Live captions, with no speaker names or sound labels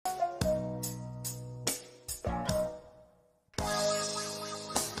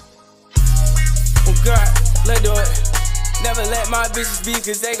do it. Never let my bitches be,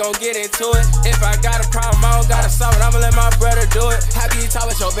 cause they gon' get into it. If I got a problem, I don't gotta solve it, I'ma let my brother do it. Happy you talk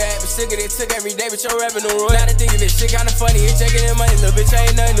about your bad, but sick of it, took every day, but your revenue ruined. Now they thinking this shit kinda funny, you checking in money, little bitch,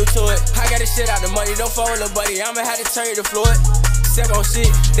 ain't nothing new to it. I got this shit out the money, don't phone little buddy, I'ma have to turn you to Floyd. Step on shit,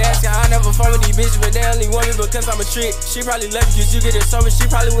 that's how I never phone with these bitches, but they only want me because I'm a trick. She probably left you cause you get it sober, she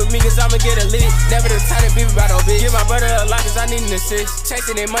probably with me cause I'ma get a lit. Never the type of beef about no bitch. Give my brother a lot cause I need an assist.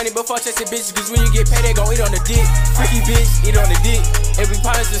 Chasing their money before chasing bitches, cause when you get paid, they gon' eat on the dick. Freaky bitch, eat on the dick. If we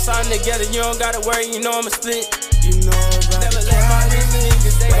partners just sign together, you don't gotta worry, you know I'ma split. You know about never let my bitches in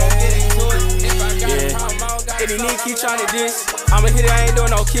cause they gon' get into it. If I got a problem, I don't gotta. If these niggas keep tryna diss, I'ma hit it, I ain't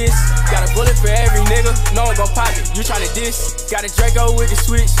doing no kiss. Got a bullet for every nigga, no one gon' pop it. You tryna diss, got a Draco with the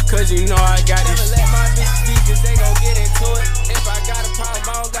switch, cause you know I got this. Never let my bitches be, cause they gon' get into it. If I got a problem,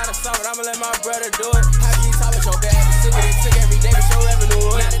 I don't gotta solve it, I'ma let my brother do it. Happy you talk about your bad, but sick of it, took every day, but your revenue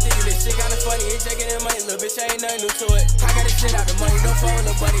ruined. Now they thinking this shit kinda funny, ain't checking in money, little bitch, ain't nothing new to it. I got this shit out the money, don't phone with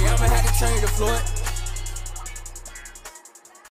nobody, I'ma have to turn you to Floyd.